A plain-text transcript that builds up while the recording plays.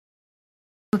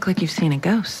Look like you've seen a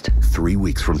ghost. 3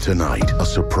 weeks from tonight, a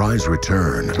surprise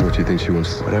return. What do you think she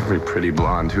wants? What every pretty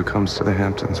blonde who comes to the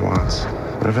Hamptons wants.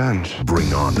 Revenge.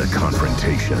 Bring on the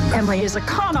confrontation. Emily is a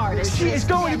con artist. She is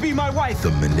going to be my wife.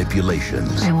 The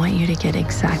manipulations. I want you to get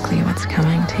exactly what's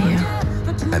coming to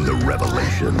you. And the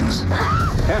revelations.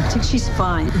 I think she's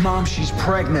fine. Mom, she's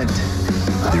pregnant.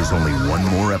 There's only one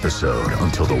more episode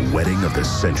until the wedding of the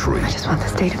century. I just want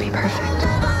this day to be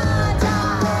perfect.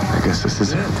 I guess this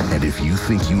is it. And if you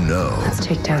think you know Let's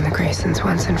take down the Graysons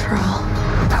once and for all.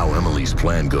 how Emily's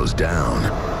plan goes down,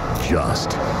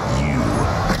 just you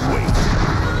wait.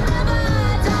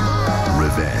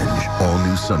 Revenge. All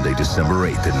new Sunday, December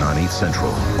 8th at 9/8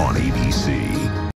 Central on ABC.